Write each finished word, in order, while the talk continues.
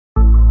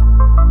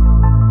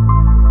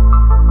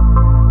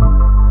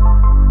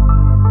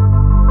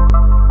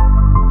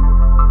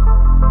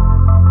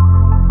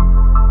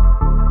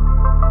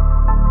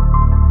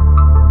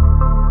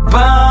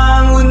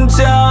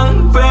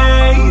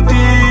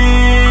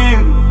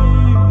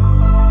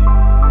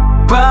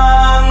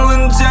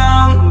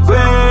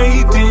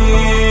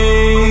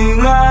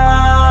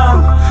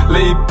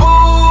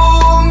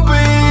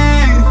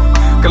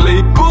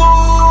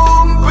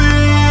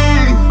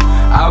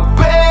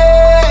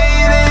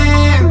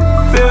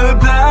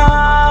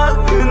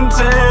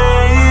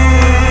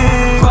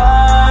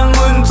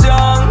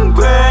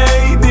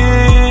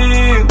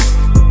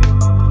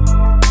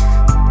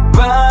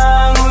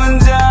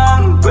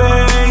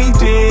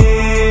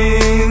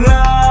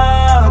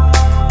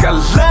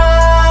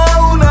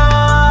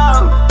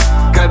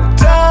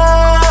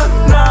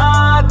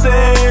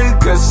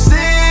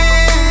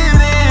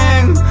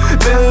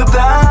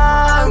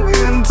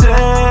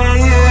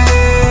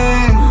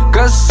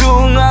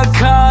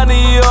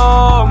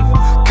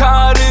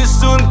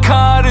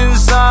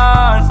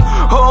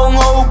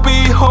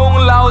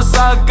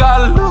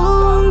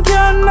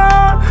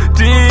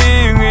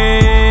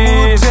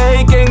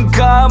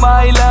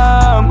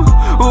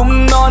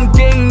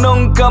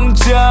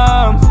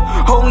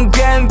hong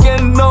ken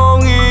ken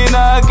nong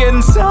ina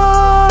ken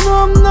sa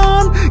nuam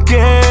non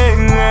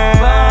keng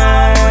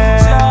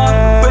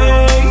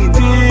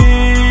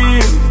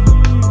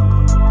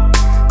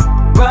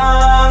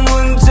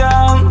bangun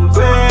jam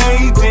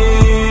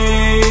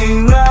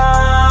Beijing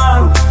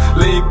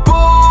lấy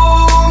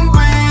bom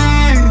bi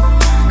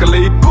cái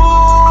lấy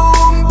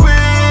bom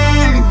bi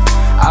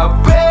à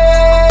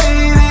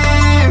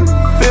Beijing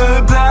từ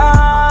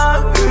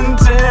tháng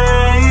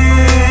tây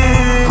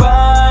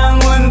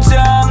bangun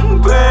jam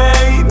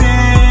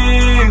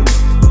Beijing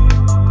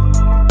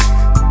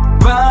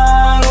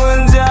bangun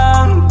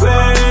jam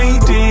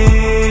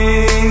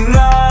Beijing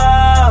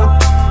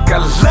cả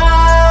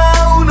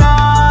lao na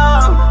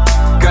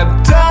cả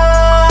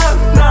đất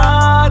na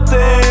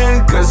tên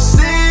cả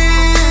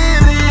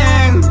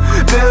siring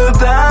từ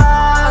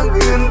tháng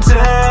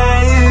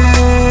tây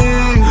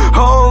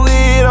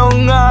hoih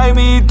nong ngai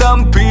mi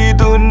tâm pi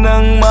tu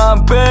nang ma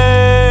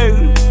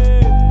beng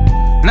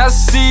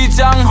nasi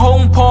chang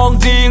hong phong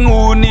ding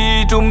u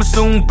ni tum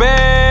sung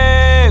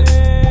beng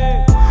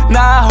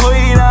na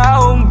hoih na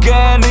hong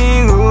ken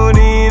ni u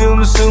ni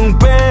tum sung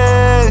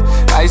beng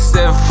I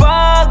said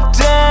fuck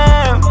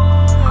them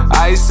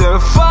I said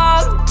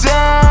fuck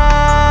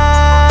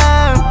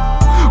them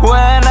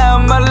when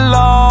I'm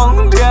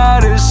alone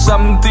there is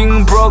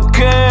something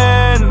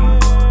broken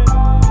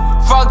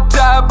fucked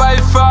up I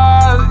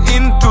fall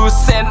into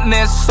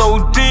sadness so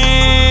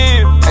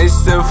deep I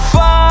said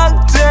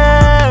fuck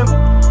them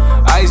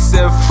I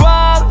said fuck